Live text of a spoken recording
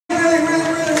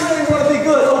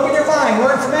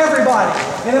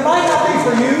And it might not be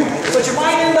for you, but you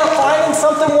might end up finding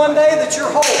something one day that you're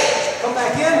holding. Come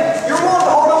back in. You're wanting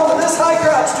to hold on to this high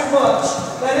crouch too much.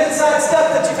 That inside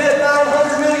step that you've hit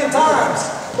 900 million times.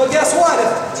 But guess what?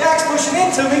 If Jack's pushing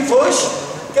into me, push,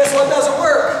 guess what doesn't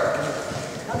work?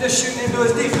 I'm just shooting into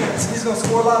his defense. He's going to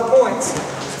score a lot of points.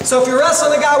 So if you're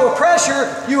wrestling a guy with pressure,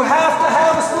 you have to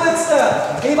have a split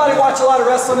step. Anybody watch a lot of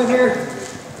wrestling in here?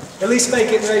 At least make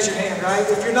it and raise your hand, right?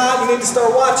 If you're not, you need to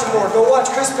start watching more. Go watch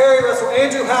Chris Perry wrestle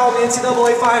Andrew Howell in the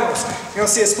NCAA Finals. You're going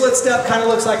to see a split step, kind of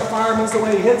looks like a fireman's the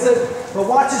way he hits it. But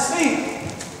watch his feet.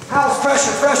 Howell's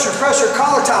pressure, pressure, pressure,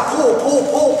 collar top, pull, pull,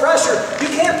 pull, pressure. You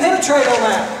can't penetrate on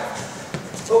that.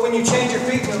 But when you change your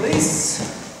feet and release,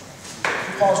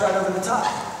 it falls right over the top.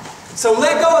 So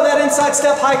let go of that inside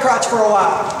step high crotch for a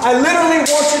while. I literally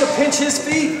want you to pinch his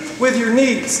feet with your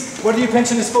knees. What are you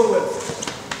pinching his foot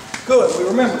with? Good, we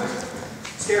remember.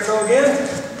 Scarecrow again.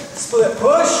 Split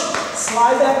push.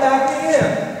 Slide that back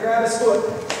in. Grab his foot.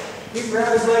 You can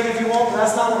grab his leg if you want, but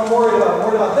that's not what I'm worried about. I'm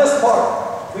worried about this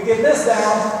part. We get this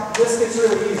down, this gets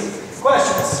really easy.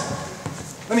 Questions?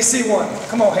 Let me see one.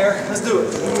 Come on, Hare. Let's do it.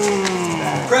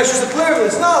 Pressure's a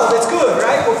privilege. No, that's good,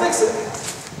 right? We'll fix it.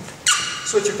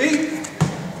 Switch your feet.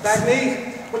 Back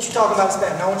knee. What you talking about is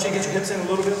bad. Now I want you to get your hips in a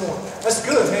little bit more. That's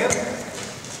good, man.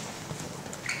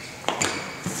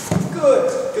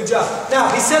 Good. Good job.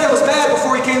 Now, he said it was bad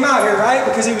before he came out here, right?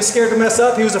 Because he was scared to mess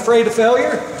up. He was afraid of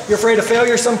failure. You're afraid of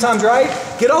failure sometimes, right?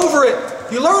 Get over it.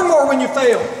 You learn more when you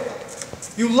fail.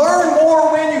 You learn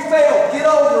more when you fail. Get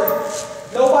over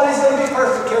it. Nobody's going to be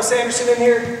perfect. Kel Sanderson in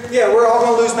here? Yeah, we're all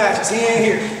going to lose matches. He ain't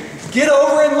here. Get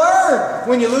over and learn.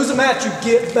 When you lose a match, you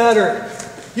get better.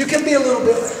 You can be a little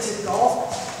bit like ticked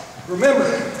off. Remember,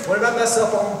 what did I mess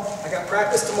up on? I got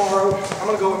practice tomorrow. I'm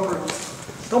going to go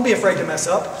improve. Don't be afraid to mess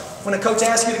up. When a coach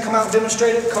asks you to come out and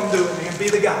demonstrate it, come do it, man. Be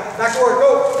the guy. Back to work.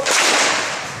 Go.